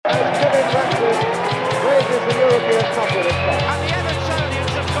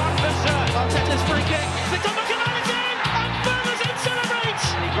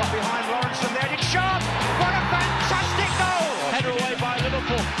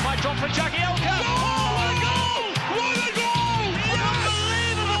drop for Jagielka. Oh, what a goal! What a goal!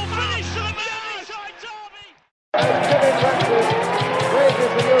 Unbelievable finish to the Merseyside derby.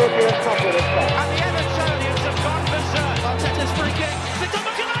 Raises the European Cup with a start. And the Evertonians have gone berserk. Arteta's free kick. It's on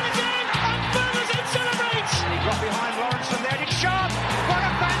McAllister, and Ferguson celebrates. And he got behind Lawrence from there. It's sharp. What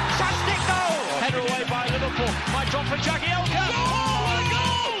a fantastic goal! Header away by Liverpool. Might drop for Jagielka. Oh, what a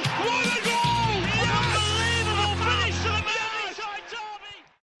goal! What a goal! Unbelievable finish to the Merseyside derby.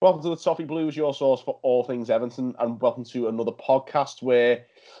 Welcome to the Toffee Blues, your source for all things Everton, and welcome to another podcast where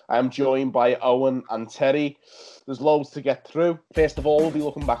I'm joined by Owen and Terry. There's loads to get through. First of all, we'll be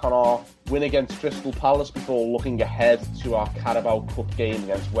looking back on our win against Crystal Palace before looking ahead to our Carabao Cup game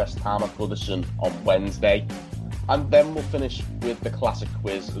against West Ham at Goodison on Wednesday. And then we'll finish with the classic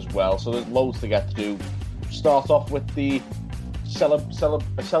quiz as well. So there's loads to get through. Start off with the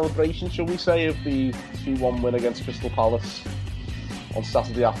celebration, shall we say, of the 2-1 win against Crystal Palace on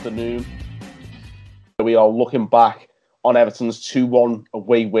Saturday afternoon. We are looking back on Everton's 2-1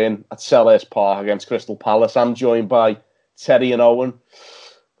 away win at Selhurst Park against Crystal Palace. I'm joined by Terry and Owen.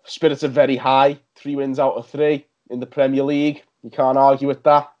 Spirits are very high. 3 wins out of 3 in the Premier League. You can't argue with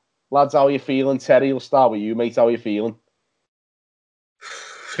that. Lads, how are you feeling? Terry, we'll start with you, mate. How are you feeling?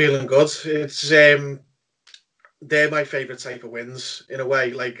 Feeling good. It's they're my favourite type of wins in a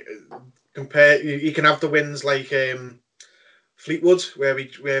way. Like you can have the wins like Fleetwood,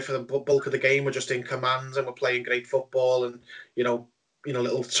 where for the bulk of the game we're just in command and we're playing great football and you know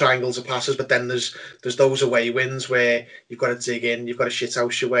little triangles of passes. But then there's those away wins where you've got to dig in, you've got to shit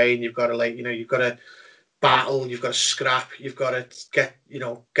house your way, and you've got to you've got to battle, you've got to scrap, you've got to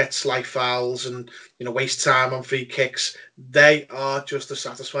get slight fouls and waste time on free kicks. They are just as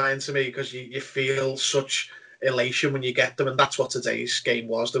satisfying to me because you feel such elation when you get them, and that's what today's game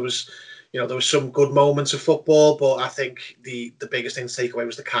was. There was some good moments of football, but I think the biggest thing to take away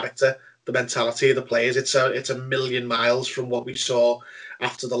was the character, the mentality of the players. It's a million miles from what we saw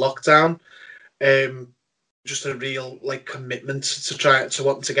after the lockdown. Just a real commitment to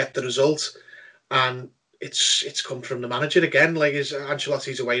wanting to get the result, and it's come from the manager again. His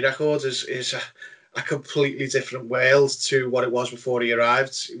Ancelotti's away record is a completely different world to what it was before he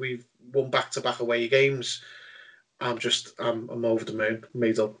arrived. We've won back-to-back away games. I'm over the moon,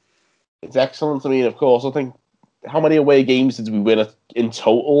 made up. It's excellent. I mean, of course, I think, how many away games did we win in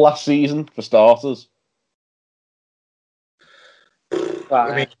total last season, for starters?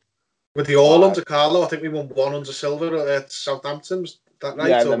 I mean, with the all under Carlo, I think we won 1 under Silver at Southampton. Was that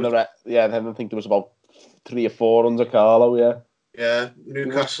right? Yeah, then I think there was about 3 or 4 under Carlo, yeah. Yeah,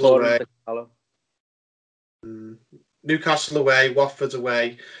 Newcastle away. Newcastle away, Watford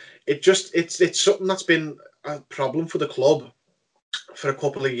away. It's something that's been a problem for the club for a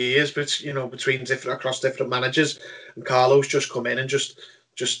couple of years, but across different managers, and Carlo's just come in and just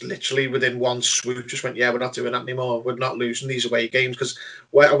literally within one swoop just went, we're not doing that anymore. We're not losing these away games, because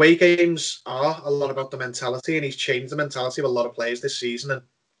away games are a lot about the mentality, and he's changed the mentality of a lot of players this season, and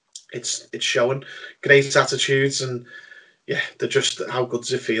it's showing great attitudes, and they're just, how good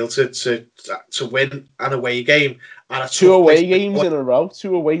does it feel to win an away game and 2 away games in a row,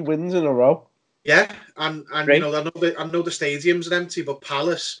 2 away wins in a row. Yeah, and I know the stadiums are empty, but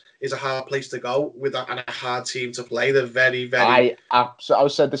Palace is a hard place to go and a hard team to play. They're very, very. I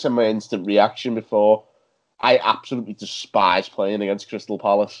said this in my instant reaction before. I absolutely despise playing against Crystal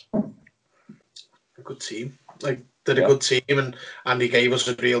Palace. A good team, they're a good team, and Andy gave us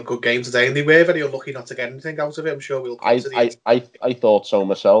a real good game today, and they were very unlucky not to get anything out of it. I'm sure we'll. I thought so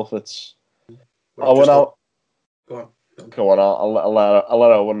myself. It's. Go on. Go on, I'll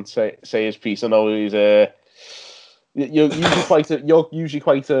let Owen say his piece. I know he's you're usually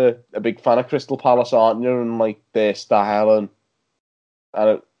quite a big fan of Crystal Palace, aren't you? And their style,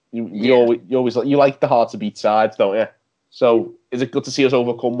 and you always like the hard to beat sides, don't you? So is it good to see us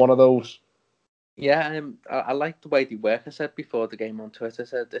overcome one of those? Yeah, I like the way they work. I said before the game on Twitter, I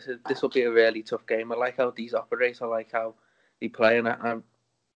said this will be a really tough game. I like how these operate. I like how they play, and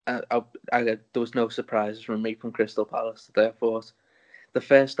there was no surprises from me from Crystal Palace today. I thought the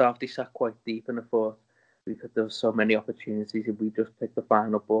first half they sat quite deep, and I thought there was so many opportunities. If we just picked the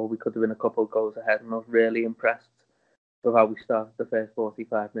final ball, we could have been a couple of goals ahead, and I was really impressed with how we started the first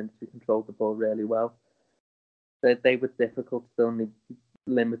 45 minutes. We controlled the ball really well. They were difficult, still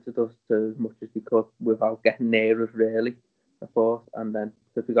limited us to as much as they could without getting near us, really, I thought. And then,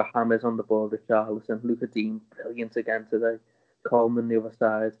 because we got hammers on the ball, Richarlison, Luca Dean, brilliant again today. Coleman the other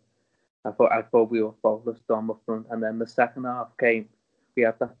side. I thought we were faultless, Dom up front, and then the second half came. We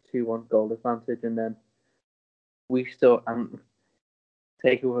had that 2-1 goal advantage, and then we sort of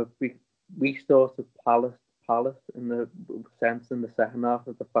Palace Palace in the sense in the second half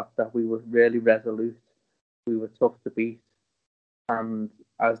of the fact that we were really resolute, we were tough to beat, and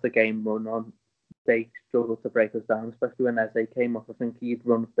as the game run on, they struggled to break us down, especially when Eze came off. I think he'd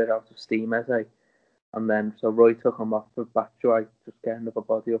run a bit out of steam, Eze, and then so Roy took him off for Batshuayi, just getting another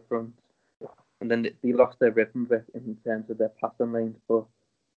body up front, and then they lost their rhythm a bit in terms of their passing lanes, but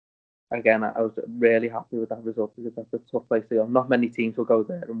again, I was really happy with that result because that's a tough place to go. Not many teams will go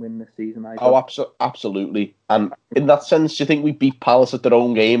there and win this season. Absolutely. And in that sense, do you think we beat Palace at their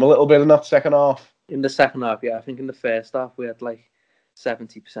own game a little bit in that second half? In the second half, yeah. I think in the first half, we had like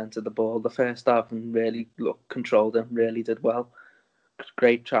 70% of the ball the first half and really controlled and really did well.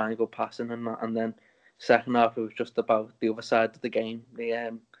 Great triangle passing and that. And then second half, it was just about the other side of the game. They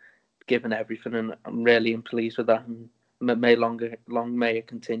giving everything, and I'm really pleased with that. And long may it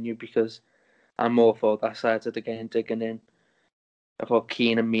continue, because I'm all for that side of the game, digging in. I thought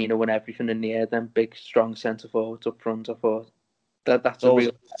Keane and Mina won everything in the air, them big strong centre forwards up front. I thought that's a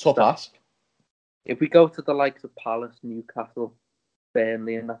real tough ask. If we go to the likes of Palace, Newcastle,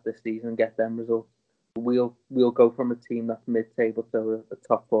 Burnley and that this season and get them results, we'll go from a team that's mid-table to a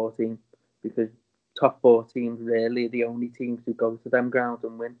top 4 team, because top 4 teams really are the only teams who go to them grounds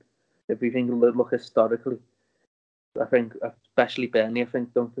and win. If we look historically, I think, especially Burnley,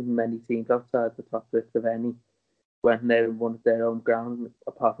 don't think many teams outside the top 6 of any when they won at their own ground,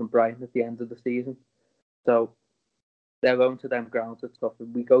 apart from Brighton at the end of the season. So they're going to them grounds, it's tough. If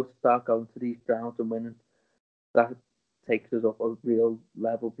we start going to these grounds and winning, that takes us up a real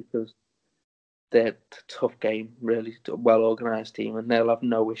level, because they're a tough game, really well organised team, and they'll have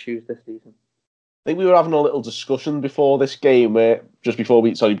no issues this season. I think we were having a little discussion before this game, just before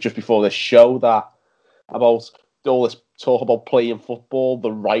this show, that about all this talk about playing football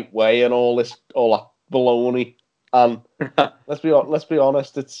the right way and all that baloney. And let's be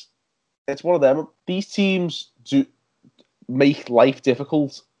honest, it's one of them. These teams do make life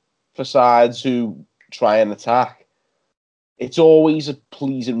difficult for sides who try and attack. It's always a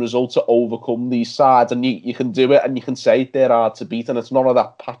pleasing result to overcome these sides, and you can do it, and you can say they're hard to beat, and it's none of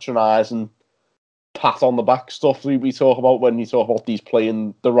that patronising pat on the back stuff we talk about when you talk about these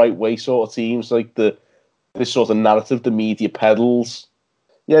playing the right way sort of teams, like this sort of narrative the media peddles.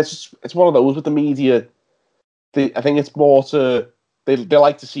 Yeah, it's one of those with the media. I think it's more to they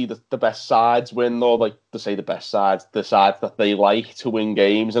like to see the best sides win, or like to say the sides that they like to win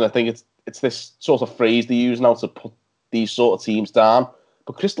games, and I think it's this sort of phrase they use now to put these sort of teams down.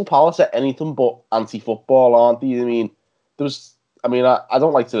 But Crystal Palace are anything but anti-football, aren't they? I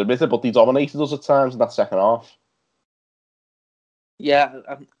don't like to admit it, but they dominated us at times in that second half. Yeah,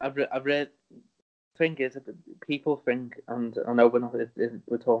 I've read. Thing is, people think, and I know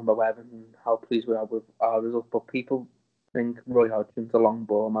we're talking about Everton and how pleased we are with our results, but people think Roy Hodgson's a long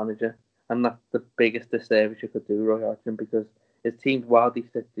ball manager, and that's the biggest disservice you could do Roy Hodgson, because his teams, while they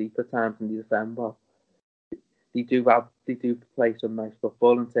sit deep at times and they defend well, they do play some nice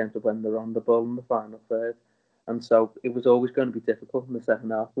football in terms of when they're on the ball in the final third. And so it was always going to be difficult in the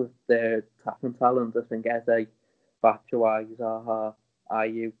second half with their tackling talent. I think Eze, Batshuayi, Zaha,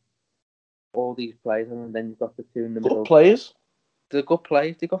 Ayew, all these players, and then you've got the two in the middle. Good players. They're good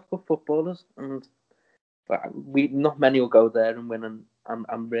players. They've got good footballers, and not many will go there and win. And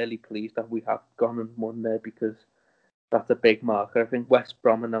I'm really pleased that we have gone and won there, because that's a big marker. I think West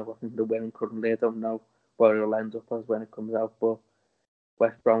Brom are I think they're winning currently. I don't know where it'll end up as when it comes out, but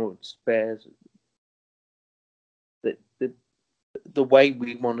West Brom with Spurs, the way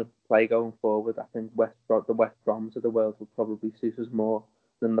we want to play going forward, I think the West Broms of the world will probably suit us more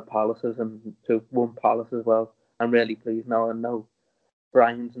than the Palaces, and to one Palace as well. I'm really pleased now. I know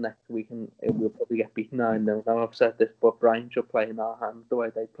Brian's next week, and it will probably get beaten. I know. Now I've said this, but Brian should play in our hands the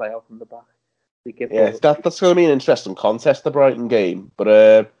way they play out from the back. That's going to be an interesting contest, the Brighton game.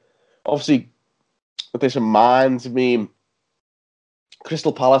 But obviously, with this in mind, I mean,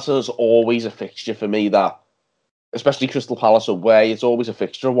 Crystal Palace is always a fixture for me. That, especially Crystal Palace away, it's always a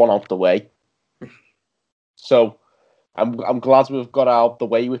fixture one out the way. So I'm glad we've got out the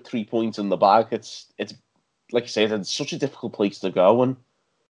way with 3 points in the bag. It's like you said, it's such a difficult place to go, and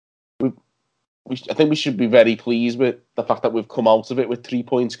I think we should be very pleased with the fact that we've come out of it with 3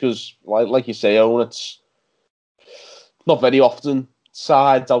 points, because like you say, Owen, it's not very often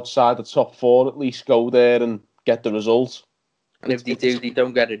sides outside the top 4 at least go there and get the result. And if they do, they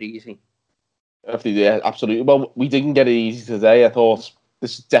don't get it easy. If they do, yeah, absolutely. Well, we didn't get it easy today. I thought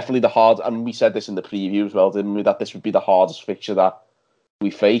this is definitely the hard, and we said this in the preview as well, didn't we, that this would be the hardest fixture that we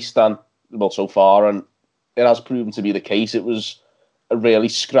faced, and so far, and it has proven to be the case. It was a really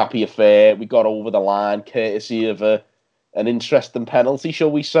scrappy affair. We got over the line courtesy of an interesting penalty,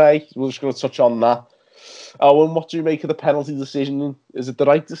 shall we say. We're just going to touch on that. Owen, what do you make of the penalty decision? Is it the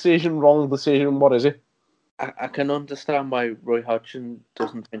right decision, wrong decision? What is it? I can understand why Roy Hodgson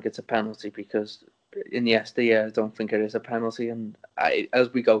doesn't think it's a penalty, because in yesteryear I don't think it is a penalty, and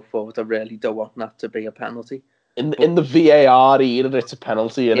as we go forward, I really don't want that to be a penalty. In the VAR era, it's a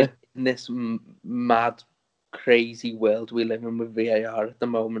penalty, isn't it? In this mad, crazy world we live in with VAR at the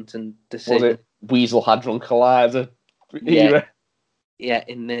moment and decision. Was it Weasel Hadron Collider era? Yeah,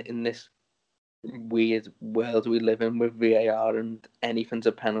 in this weird world we live in with VAR, and anything's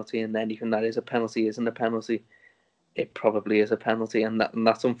a penalty, and anything that is a penalty isn't a penalty. It probably is a penalty, and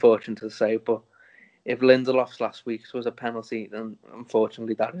that's unfortunate to say. But if Lindelof's last week's was a penalty, then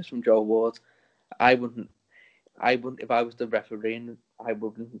unfortunately that is from Joe Ward. I wouldn't. If I was the referee, I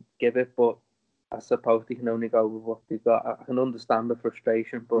wouldn't give it. But I suppose they can only go with what they've got. I can understand the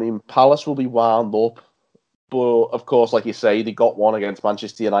frustration, but I mean, Palace will be wound up. But, of course, like you say, they got one against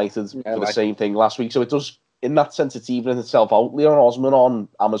Manchester United for the same thing last week. So it does, in that sense, it's evening itself out. Leon Osman on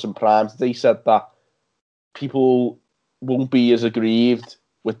Amazon Prime today said that people won't be as aggrieved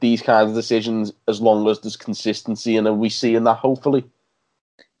with these kinds of decisions as long as there's consistency. And are we seeing that, hopefully?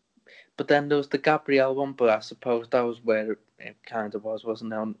 But then there was the Gabriel one, but I suppose that was where it kind of was,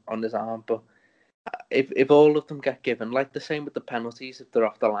 wasn't it, on his arm. But if all of them get given, like the same with the penalties, if they're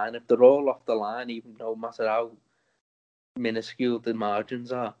off the line, if they're all off the line, even no matter how minuscule the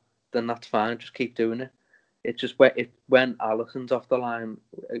margins are, then that's fine. Just keep doing it. It's just when Alisson's off the line,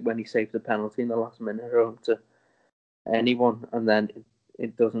 when he saved the penalty in the last minute or to anyone, and then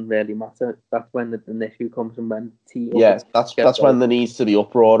it doesn't really matter. That's when the issue comes, and when that's when there needs to be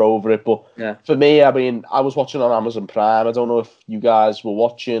uproar over it. But for me, I mean, I was watching on Amazon Prime. I don't know if you guys were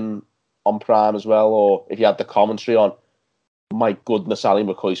watching on Prime as well, or if you had the commentary on. My goodness, Ali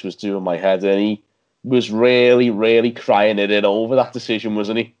McCoist was doing my head, and he was really, really crying it in over that decision,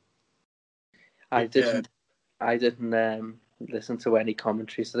 wasn't he? I didn't listen to any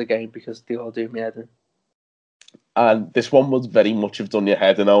commentaries of the game because they all do me head in. And this one would very much have done your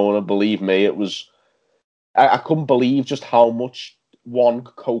head in, Owen, and believe me, it was. I couldn't believe just how much one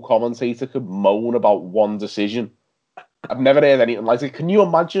co-commentator could moan about one decision. I've never heard anything like it. Can you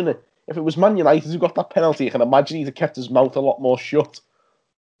imagine it? If it was Man United who got that penalty, I can imagine he'd have kept his mouth a lot more shut.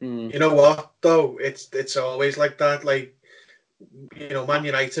 You know what, though? It's always like that. Like, you know, Man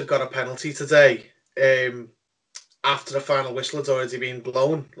United got a penalty today after the final whistle had already been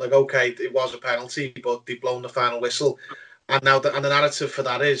blown. Like, okay, it was a penalty, but they've blown the final whistle. And now the narrative for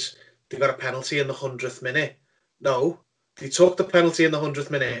that is they got a penalty in the 100th minute. No, they took the penalty in the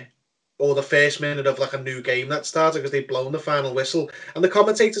 100th minute, or the first minute of like a new game that started, because they'd blown the final whistle. And the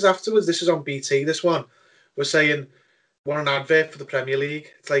commentators afterwards, this is on BT, this one, were saying, want an advert for the Premier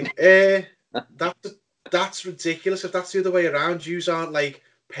League? It's like, that's ridiculous. If that's the other way around, yous aren't like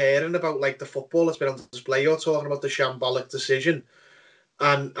pairing about like the football that's been on display. You're talking about the shambolic decision.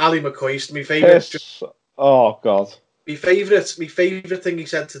 And Ali McCoist, my favourite. Oh God. My favourite thing he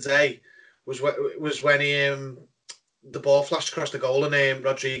said today was when he the ball flashed across the goal and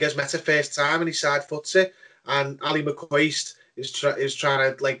Rodriguez met it first time and he side foots it, and Ali McCoist is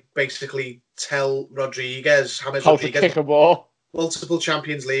trying to like basically tell Rodriguez how to kick a ball, multiple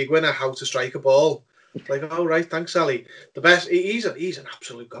Champions League winner, how to strike a ball. Like, oh right, thanks Ali. The best. He's an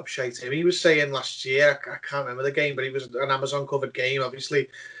absolute gobshite. He was saying last year, I can't remember the game, but he was an Amazon covered game. Obviously,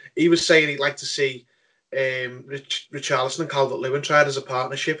 he was saying he'd like to see Richarlison and Calvert-Lewin tried as a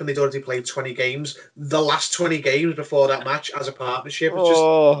partnership, and they'd already played 20 games. The last 20 games before that match as a partnership. It's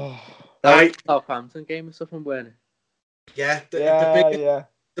just Southampton game or something, weren't it? Yeah,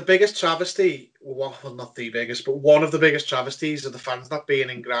 the biggest travesty, well, not the biggest, but one of the biggest travesties of the fans not being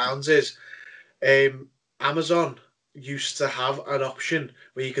in grounds is Amazon used to have an option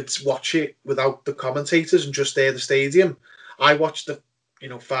where you could watch it without the commentators and just hear the stadium. I watched the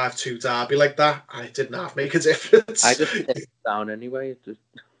 5-2 derby like that, and it didn't make a difference. I just sit down anyway.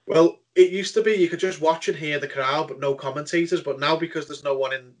 Well, it used to be you could just watch and hear the crowd, but no commentators. But now, because there's no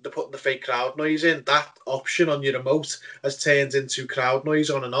one in, they're putting the fake crowd noise in, that option on your remote has turned into crowd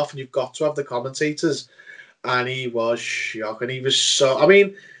noise on and off, and you've got to have the commentators. And he was shocked, and he was so. I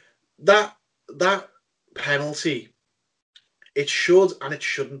mean, that penalty, it should and it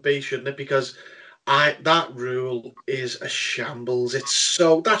shouldn't be, shouldn't it? Because that rule is a shambles. It's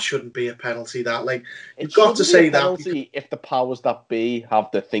so that shouldn't be a penalty. That like you've got to say that if the powers that be have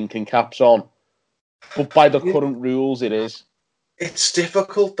the thinking caps on, but by the current rules, it is. It's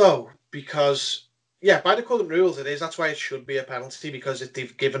difficult though, because by the current rules, it is. That's why it should be a penalty, because if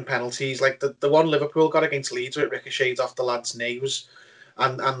they've given penalties like the one Liverpool got against Leeds where it ricocheted off the lad's knee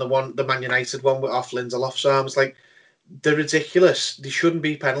and the Man United one with off Lindelof's arms, like they're ridiculous. They shouldn't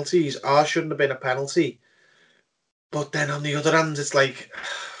be penalties. Ours shouldn't have been a penalty. But then on the other hand, it's like,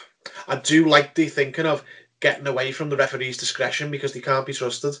 I do like the thinking of getting away from the referee's discretion because they can't be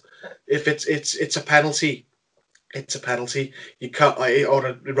trusted. If it's a penalty, it's a penalty. You can't,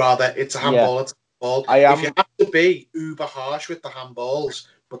 or rather, it's a handball. Yeah. It's a handball. If you have to be uber harsh with the handballs,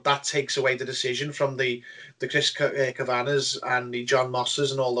 but that takes away the decision from the Chris Kavanas and the John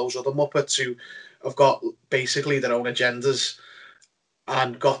Mosses and all those other Muppets who have got basically their own agendas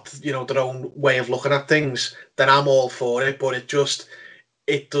and got, their own way of looking at things, then I'm all for it. But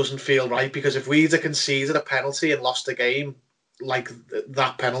it doesn't feel right, because if we'd have conceded a penalty and lost the game like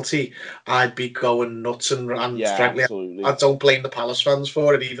that penalty, I'd be going nuts. And frankly, absolutely. I don't blame the Palace fans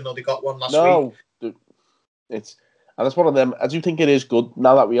for it, even though they got one last week. And that's one of them. I do think it is good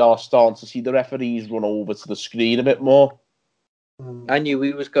now that we are starting to see the referees run over to the screen a bit more. I knew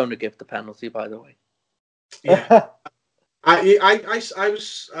he was going to give the penalty, by the way. Yeah. I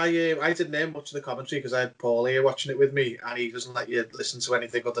didn't hear much of the commentary because I had Paul here watching it with me, and he doesn't let you listen to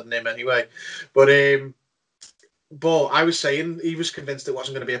anything other than him anyway. But I was saying he was convinced it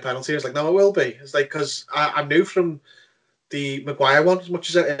wasn't going to be a penalty. I was like, no, it will be. It's like, because I knew from the Maguire one, as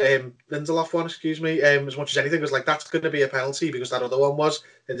much as Lindelof one, as much as anything, it was like, that's going to be a penalty because that other one was.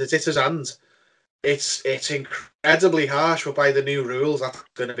 And it's his hand. It's incredibly harsh, but by the new rules, that's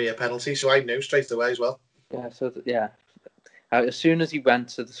going to be a penalty. So I knew straight away as well. Yeah, as soon as he went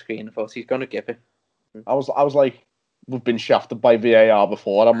to the screen, I thought he's going to give it. I was like, we've been shafted by VAR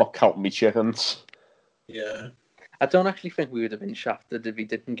before. I'm not counting my chickens. Yeah. I don't actually think we would have been shafted if he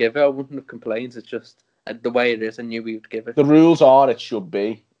didn't give it. I wouldn't have complained. It's just the way it is. I knew we would give it. The rules are it should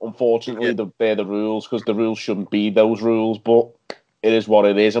be. Unfortunately, they're the rules, because the rules shouldn't be those rules. But it is what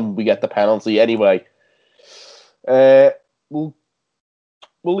it is, and we get the penalty anyway. We'll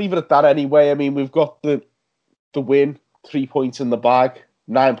leave it at that anyway. I mean, we've got the win. 3 points in the bag,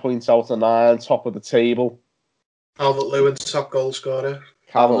 9 points out of 9, top of the table. Calvert-Lewin's top goal scorer.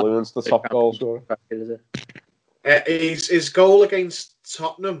 Calvert-Lewin's the top goal scorer. His goal against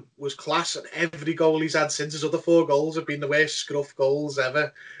Tottenham was class, and every goal he's had since, his other 4 goals have been the worst scruff goals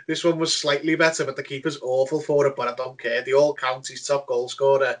ever. This one was slightly better, but the keeper's awful for it, but I don't care. They all count. He's top goal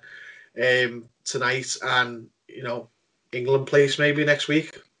scorer tonight, and, England plays maybe next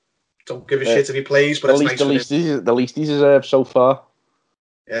week. Don't give a shit if he plays, but it's nice for him. The least he deserves so far.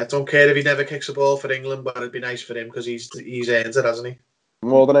 Yeah, don't care if he never kicks a ball for England, but it'd be nice for him because he's earned it, hasn't he?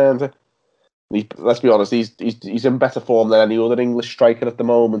 More than earned it. Let's be honest, he's in better form than any other English striker at the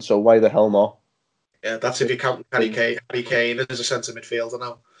moment, so why the hell not? Yeah, that's if you count Harry Kane as a centre midfielder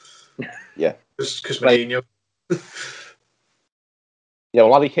now. Yeah. Because Mourinho. Yeah,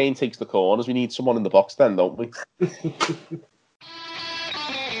 well, Harry Kane takes the corners. We need someone in the box then, don't we?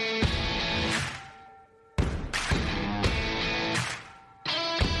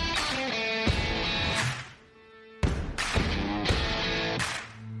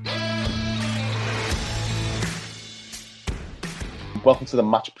 Welcome to the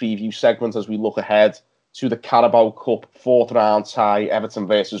match preview segment as we look ahead to the Carabao Cup 4th round tie, Everton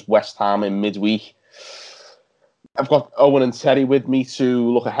versus West Ham in midweek. I've got Owen and Terry with me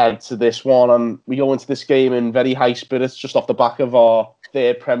to look ahead to this one, and we go into this game in very high spirits, just off the back of our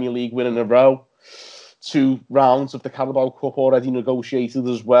 3rd Premier League win in a row. 2 rounds of the Carabao Cup already negotiated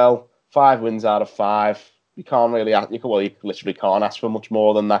as well. 5 wins out of 5. You can't really, you literally can't ask for much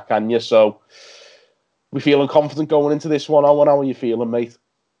more than that, can you? So, we feeling confident going into this one, Owen? How are you feeling, mate?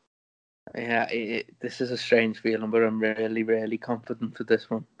 Yeah, this is a strange feeling, but I'm really, really confident for this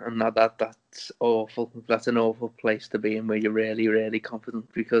one. And that's awful. That's an awful place to be in, where you're really, really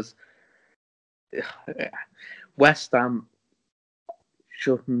confident, because West Ham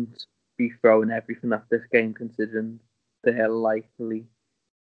shouldn't be throwing everything at this game, considering they're likely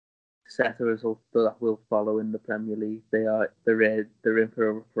set of results that will follow in the Premier League. They're in for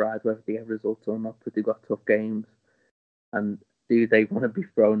a ride whether they get results or not, but they've got tough games. And do they want to be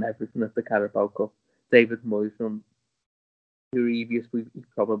throwing everything at the Carabao Cup? David Moyes from previous week, he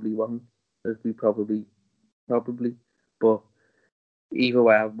probably won't, as we probably. But either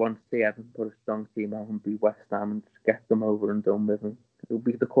way, I want to see Everton put a strong team out and beat West Ham and just get them over and done with them. It'll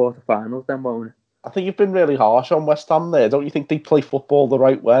be the quarterfinals then, won't it? I think you've been really harsh on West Ham there. Don't you think they play football the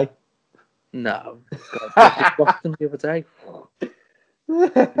right way? No. God, Boston the other day. Who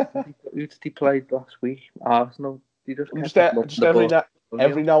did he play last week? Arsenal.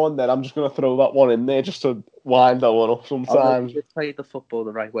 Every now and then, I'm just going to throw that one in there just to wind that one up sometimes. They played the football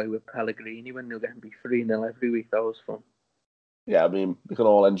the right way with Pellegrini when they were getting beat 3-0 every week. That was fun. Yeah, I mean, we can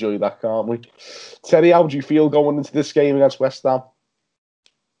all enjoy that, can't we? Terry, how do you feel going into this game against West Ham?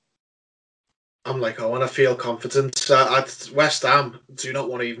 I'm like, oh, and I feel confident. At West Ham do not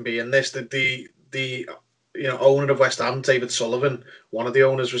want to even be in this. The owner of West Ham, David Sullivan, one of the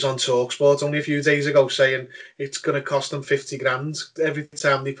owners, was on TalkSport only a few days ago saying it's going to cost them 50 grand every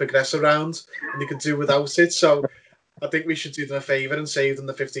time they progress around, and they could do without it. So I think we should do them a favour and save them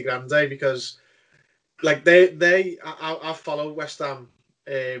the 50 grand because, like, I follow West Ham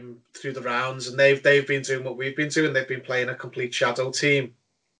through the rounds, and they've been doing what we've been doing. They've been playing a complete shadow team.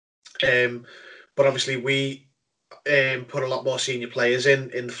 But obviously we put a lot more senior players in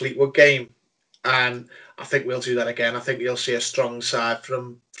the Fleetwood game, and I think we'll do that again. I think you'll see a strong side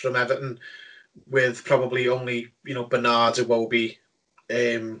from Everton with probably only Bernard, Iwobi,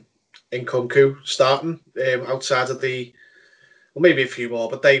 Nkunku starting outside of well, maybe a few more,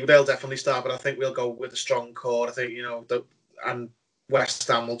 but they'll definitely start. But I think we'll go with a strong core. I think and West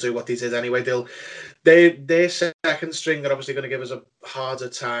Ham will do what they did anyway. Their second string are obviously going to give us a harder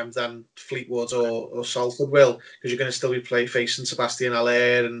time than Fleetwood or Salford will, because you're going to still be facing Sebastian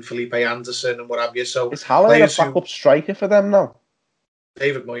Haller and Felipe Anderson and what have you. So is Haller a backup striker for them now?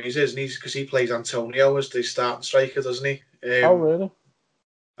 David Moyes is, because he plays Antonio as the starting striker, doesn't he? Oh, really?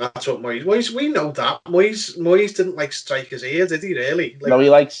 That's what Moyes. We know that Moyes didn't like strikers here, did he? Really? No, he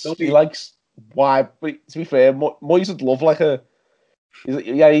likes. Why? But to be fair, Moyes would love like a.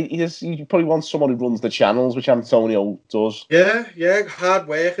 He probably wants someone who runs the channels, which Antonio does. Yeah, hard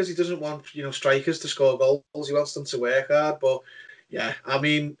workers. He doesn't want strikers to score goals. He wants them to work hard. But yeah, I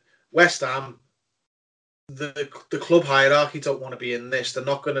mean, West Ham, the club hierarchy don't want to be in this. They're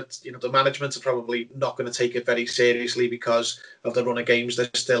not going to, the management are probably not going to take it very seriously because of the run of games they're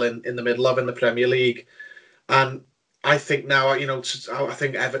still in the middle of in the Premier League. And I think now, I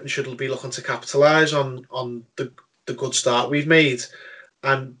think Everton should be looking to capitalise on the good start we've made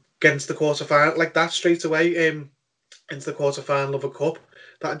and get into the quarter-final like that straight away, into the quarter-final of a cup.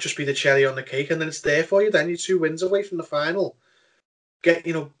 That'd just be the cherry on the cake, and then it's there for you. Then you're 2 wins away from the final.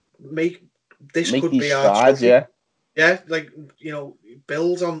 Make could be our trophy. Yeah,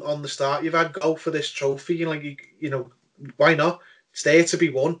 build on the start you've had. Go for this trophy. Why not? It's there to be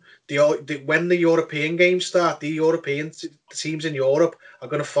won. When the European games start, the European teams in Europe are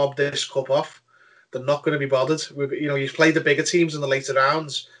going to fob this cup off. They're not going to be bothered. You've played the bigger teams in the later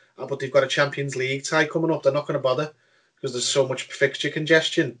rounds, but they've got a Champions League tie coming up. They're not going to bother because there's so much fixture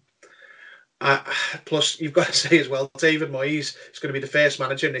congestion. Plus, you've got to say as well, David Moyes is going to be the first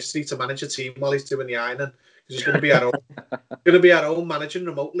manager in history to manage a team while he's doing the ironing. Because he's going to be at home managing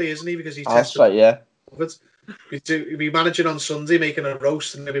remotely, isn't he? Because he's tested. Right, yeah. He'll be managing on Sunday, making a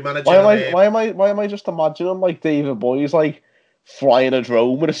roast, and he'll be managing. Why am I just imagining like David Moyes like flying a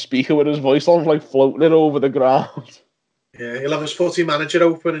drone with a speaker with his voice on, like floating it over the ground? Yeah, he'll have his footy manager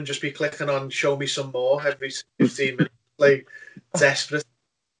open and just be clicking on "Show me some more" every 15 minutes, like desperate.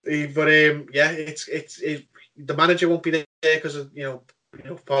 But it's the manager won't be there because of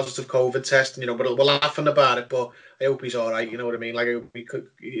positive COVID test, but we're laughing about it. But I hope he's all right. You know what I mean? Like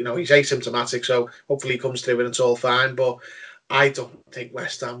he's asymptomatic, so hopefully he comes through and it's all fine. But I don't think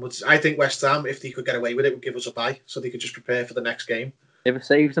West Ham would. I think West Ham, if they could get away with it, would give us a bye so they could just prepare for the next game. If it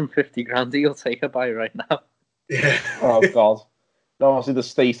saves them 50 grand, he'll take a bye right now. Yeah. Oh God. No, obviously the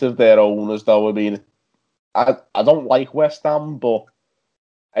state of their owners, though. I mean, I don't like West Ham, but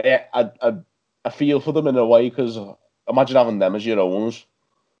I feel for them in a way because imagine having them as your owners.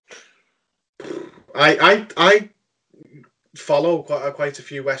 I follow quite a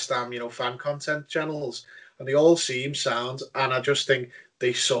few West Ham, fan content channels, and they all seem sound, and I just think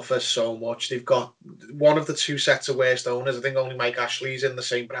they suffer so much. They've got one of the 2 sets of worst owners. I think only Mike Ashley's in the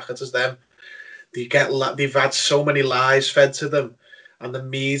same bracket as them. They've had so many lies fed to them, and the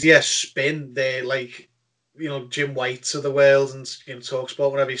media spin their Jim White of the world and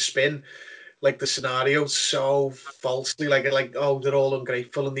TalkSport, whenever you spin like the scenario so falsely, like oh, they're all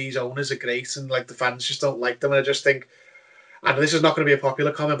ungrateful and these owners are great and like the fans just don't like them. And I just think, and this is not going to be a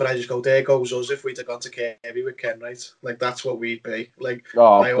popular comment, but I just go, there goes us if we'd have gone to Kirby with Kenwright. Like that's what we'd be. Like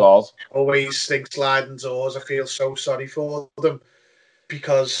I always think sliding doors. I feel so sorry for them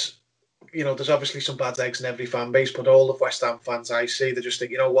because there's obviously some bad eggs in every fan base, but all of West Ham fans I see, they just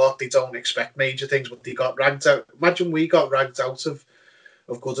think, what, they don't expect major things, but they got ragged out. Imagine we got ragged out of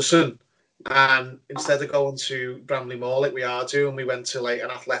Goodison, and instead of going to Bramley Mall like we are doing, we went to like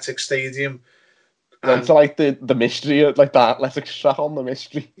an athletic stadium. Went to like the mystery, like the athletic shot on the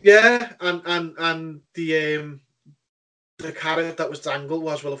mystery. Yeah, and the carrot that was dangled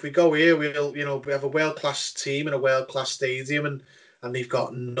was, well, if we go here, we'll we have a world class team in a world class stadium, and they've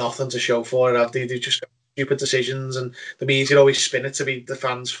got nothing to show for it, have they? They've just got stupid decisions, and the media always spin it to be the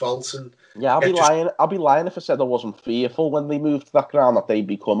fans' fault. And yeah, I'll be lying if I said I wasn't fearful when they moved to that ground that they'd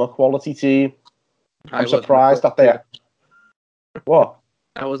become a quality team. I'm surprised that they... What?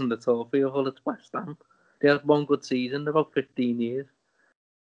 I wasn't at all fearful at West Ham. They had one good season in about 15 years.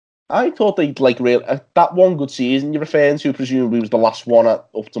 I thought they'd that one good season you're referring to presumably was the last one at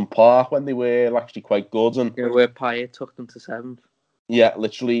Upton Park when they were actually quite good. And yeah, where Payet took them to 7th. Yeah,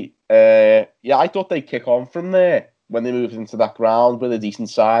 literally. I thought they'd kick on from there when they moved into that ground with a decent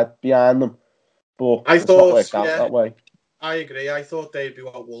side behind them. But I thought not worked out that way. I agree. I thought they'd be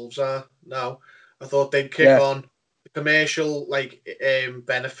what Wolves are now. I thought they'd kick on the commercial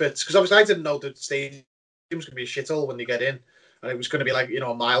benefits, because obviously I didn't know the stadium was going to be a shithole when they get in, and it was going to be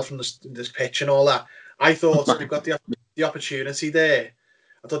a mile from this pitch and all that. I thought they've got the opportunity there.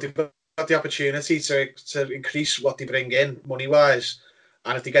 I thought they've got the opportunity to increase what they bring in money wise,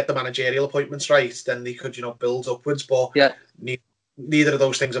 and if they get the managerial appointments right, then they could build upwards. But neither of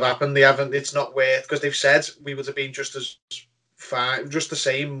those things have happened. They haven't. It's not worth, because they've said we would have been just as fine, just the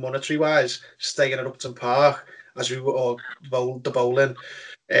same monetary wise, staying at Upton Park as we were, or the bowling,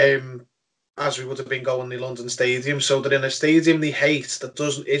 as we would have been going to the London Stadium. So they're in a stadium they hate that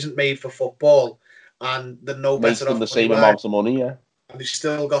isn't made for football, and they're no better off the same amount of money, yeah. And they've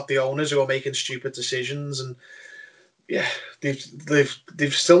still got the owners who are making stupid decisions, and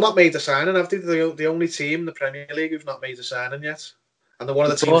they've still not made a signing, have they? They're the only team in the Premier League who've not made a signing yet, and they're one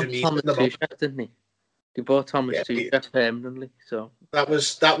of the teams who need them. Didn't he? They bought Thomas Tuchel permanently, so that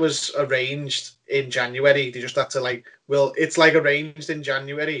was arranged in January. They just had to it's arranged in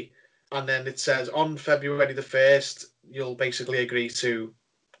January, and then it says on February the 1st you'll basically agree to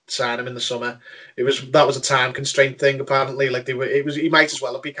sign him in the summer. That was a time constraint thing apparently. He might as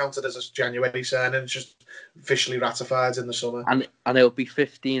well have been counted as a January signing. It's just officially ratified in the summer, and it'll be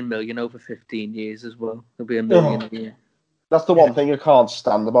 15 million over 15 years as well. It'll be $1 million a year. That's the one thing I can't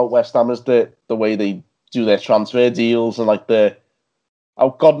stand about West Ham is the way they do their transfer deals, and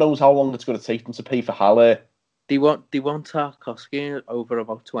God knows how long it's going to take them to pay for Haller. They want Tarkowski over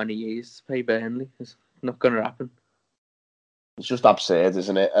about 20 years to pay Burnley. It's not going to happen. It's just absurd,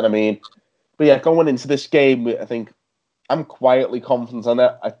 isn't it? And I mean, but yeah, going into this game, I think I'm quietly confident on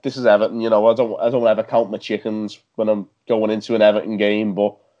it. This is Everton, I don't ever count my chickens when I'm going into an Everton game,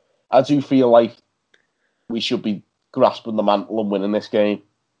 but I do feel like we should be grasping the mantle and winning this game.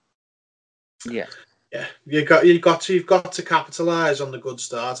 Yeah. Yeah, you've got to capitalise on the good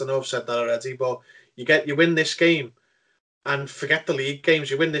start. I know I've said that already, but you win this game, and forget the league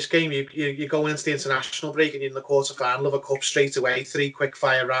games. You win this game, you go into the international break, and you're in the quarter final of a cup straight away. 3 quick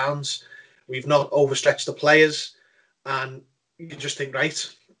fire rounds. We've not overstretched the players, and you just think,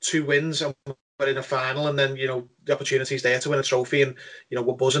 right, 2 wins, and we're in a final, and then the opportunity's there to win a trophy, and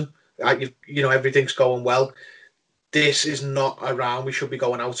we're buzzing. Everything's going well. This is not a round we should be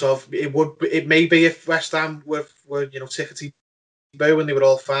going out of. It may be if West Ham were tickety-boo and they were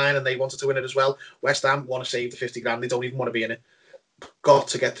all fine and they wanted to win it as well. West Ham want to save the 50 grand. They don't even want to be in it. Got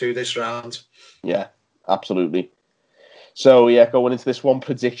to get through this round. Yeah, absolutely. So, going into this one,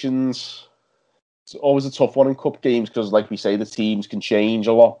 predictions. It's always a tough one in cup games because, like we say, the teams can change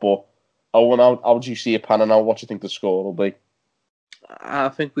a lot. But, Owen, how do you see it panning out? What do you think the score will be? I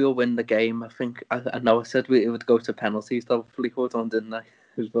think we'll win the game. I know I said it would go to penalties. Hopefully, hold on, didn't I?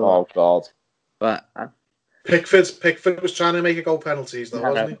 Well. Oh God! But Pickford was trying to make it go penalties, though,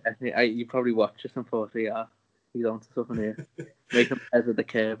 wasn't he? You probably watched it and thought, yeah, he's on to something here. Make him head of the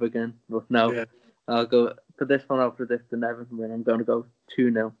curve again. But no, I'll go for this one. I'll predict an Everton win. I'm going to go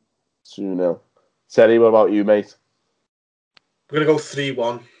 2-0. 2-0. Terry, what about you, mate? We're going to go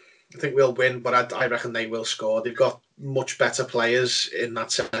 3-1. I think we'll win, but I reckon they will score. They've got much better players in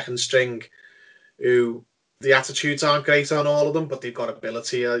that second string who the attitudes aren't great on all of them, but they've got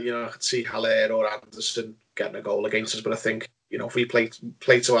ability. I could see Haller or Anderson getting a goal against us, but I think, if we play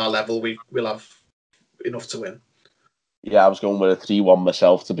to our level, we'll have enough to win. Yeah, I was going with a 3-1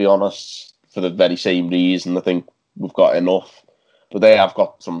 myself, to be honest, for the very same reason. I think we've got enough, but they have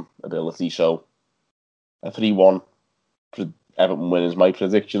got some ability, so a 3-1 Everton win is my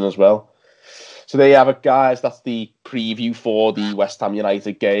prediction as well. So there you have it, guys. That's the preview for the West Ham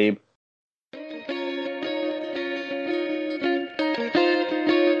United game.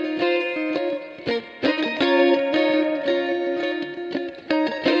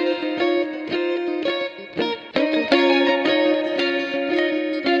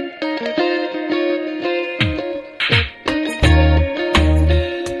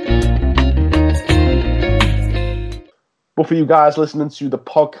 But for you guys listening to the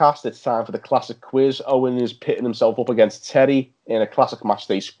podcast, it's time for the classic quiz. Owen is pitting himself up against Terry in a classic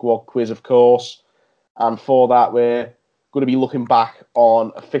matchday squad quiz, of course. And for that, we're going to be looking back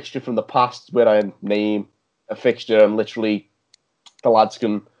on a fixture from the past where I name a fixture and literally the lads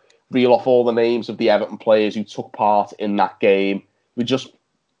can reel off all the names of the Everton players who took part in that game. We just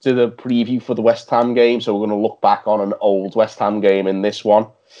did a preview for the West Ham game, so we're going to look back on an old West Ham game in this one.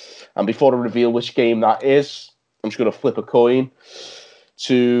 And before I reveal which game that is, I'm just going to flip a coin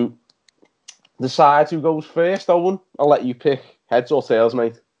to decide who goes first, Owen. I'll let you pick heads or tails,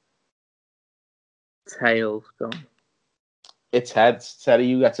 mate. Tails, go on. It's heads. Terry,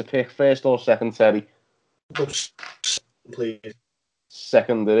 you get to pick first or second, Terry? Please.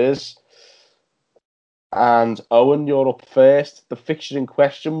 Second it is. And Owen, you're up first. The fixture in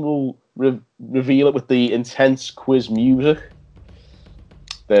question will reveal it with the intense quiz music.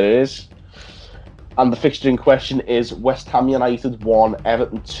 There it is. And the fixture in question is West Ham United 1,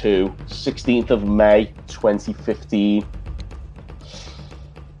 Everton 2, 16th of May 2015.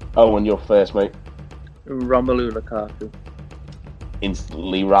 Owen, you're first, mate. Romelu Lukaku.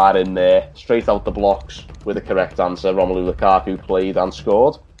 Instantly right in there, straight out the blocks with the correct answer. Romelu Lukaku played and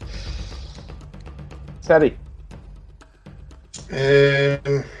scored. Terry.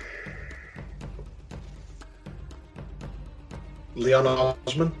 Leon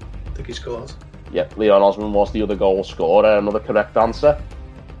Osman. I think he scored. Yep, Leon Osman was the other goal scorer. Another correct answer.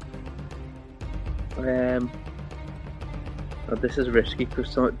 This is risky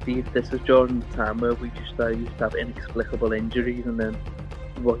because this is during the time where we just used to have inexplicable injuries, and then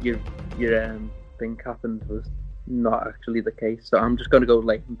what your think happened was not actually the case. So I'm just going to go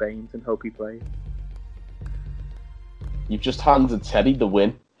Leighton Baines and hope he plays. You've just handed Teddy the win.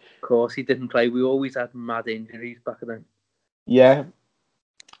 Of course, he didn't play. We always had mad injuries back then. Yeah,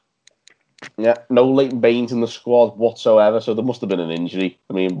 no Leighton Baines in the squad whatsoever, so there must have been an injury.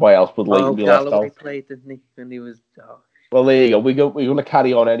 I mean, why else would Leighton be left out? Galloway played, didn't he? And he was... Oh. Well, there you go. We're going to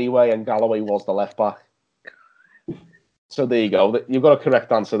carry on anyway, and Galloway was the left back. So there you go. You've got a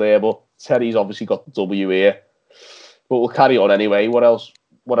correct answer there, but Terry's obviously got the W here. But we'll carry on anyway. What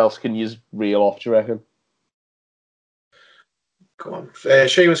else can you reel off, do you reckon? Come on.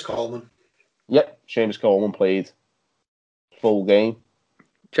 Seamus Coleman. Yep, Seamus Coleman played full game.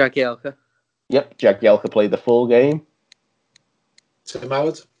 Jagielka. Yep, Jagielka played the full game. Tim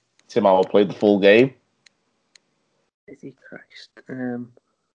Howard. Tim Howard played the full game. Is he Christ?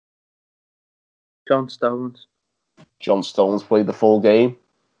 John Stones. John Stones played the full game.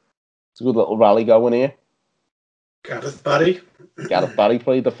 It's a good little rally going here. Gareth Barry. Gareth Barry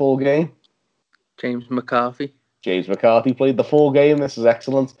played the full game. James McCarthy. James McCarthy played the full game. This is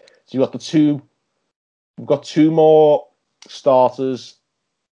excellent. So we've got two more starters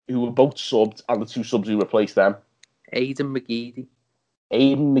who were both subbed, and the two subs who replaced them. Aidan McGeady.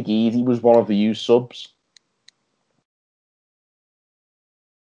 Aidan McGeady was one of the used subs.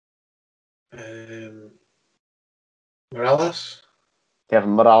 Morales.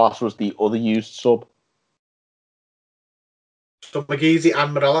 Kevin Morales was the other used sub. So McGeady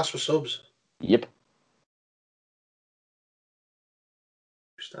and Morales were subs? Yep.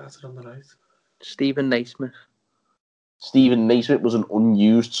 Who started on the right? Stephen Naismith. Stephen Naismith was an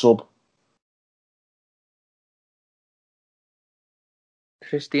unused sub.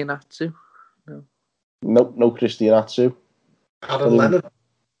 Christian Atsu? No. Nope, no Christian Atsu. Adam Lennon.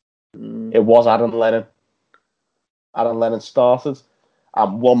 It was Adam Lennon. Adam Lennon started.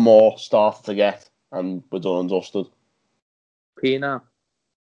 And one more starter to get, and we're done and dusted. Pienaar.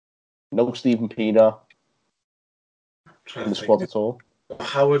 No Stephen Pienaar in the squad at all.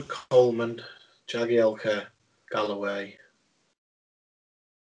 Howard, Coleman, Jagielka, Galloway,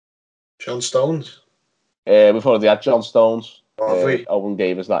 John Stones. We've already had John Stones. Owen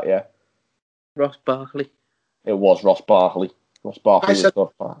gave us that, yeah. Ross Barkley. It was Ross Barkley. Ross Barkley said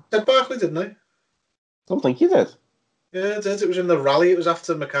Barkley, didn't I? Don't think you did. Yeah, it did. It was in the rally. It was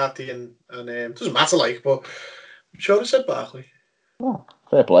after McCarthy and it doesn't matter, but I'm sure I said Barkley. Oh,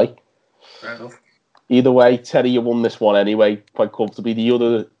 fair play. Fair enough. Either way, Terry, you won this one anyway, quite comfortably. The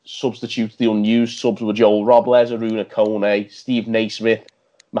other substitutes, the unused subs, were Joel Robles, Aruna Kone, Steve Naismith,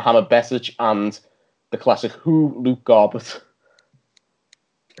 Mohamed Besic, and the classic Who, Luke Garbett.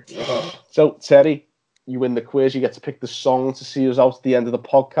 So, Terry, you win the quiz. You get to pick the song to see us out at the end of the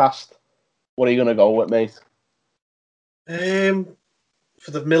podcast. What are you going to go with, mate?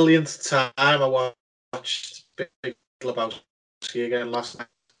 For the millionth time, I watched Big Lebowski again last night.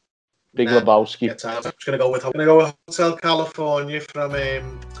 Big Lebowski. I'm just going to go with Hotel California from the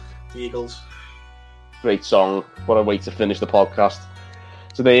Eagles. Great song. What a way to finish the podcast.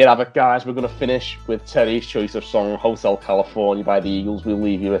 So there you have it, guys. We're going to finish with Terry's choice of song, Hotel California by the Eagles. We'll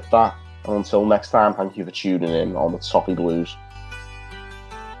leave you with that. And until next time, thank you for tuning in on the Toffee Blues.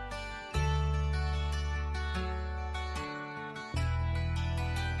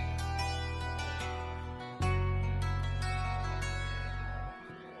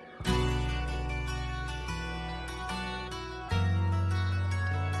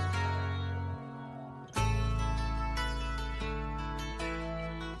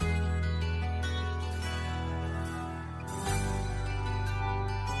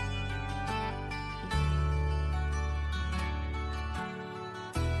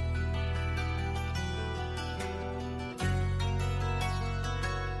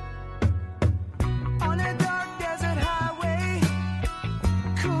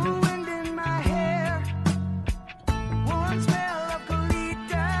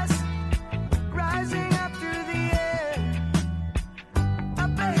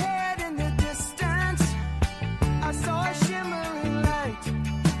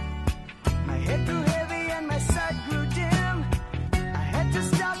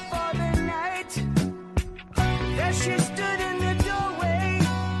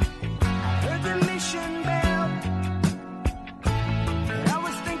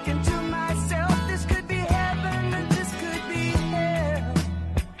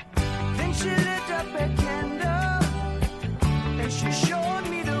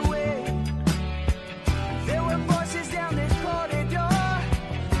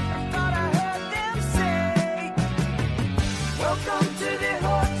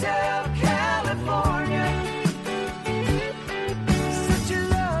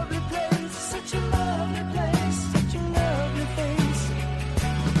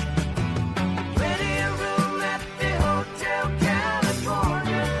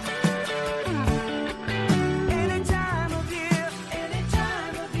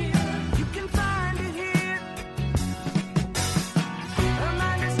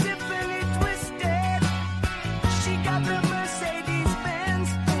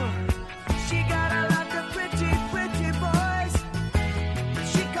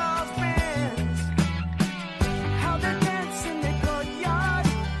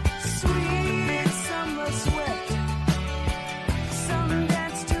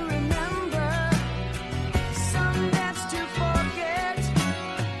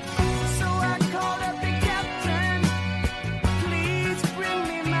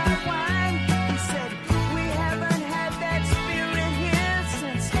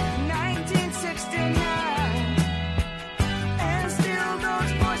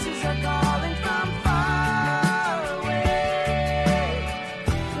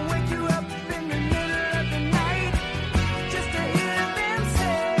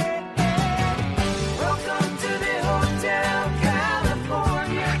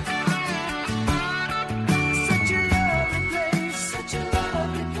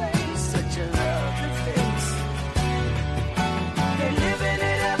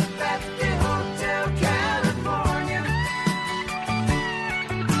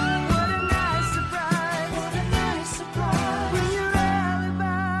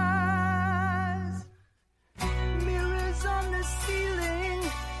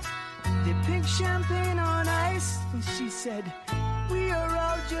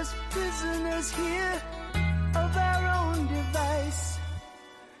 us prisoners here of our own device.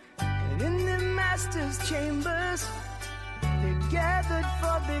 And in the master's chambers, they gathered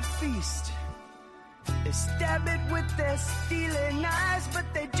for the feast. They stab it with their steely knives, but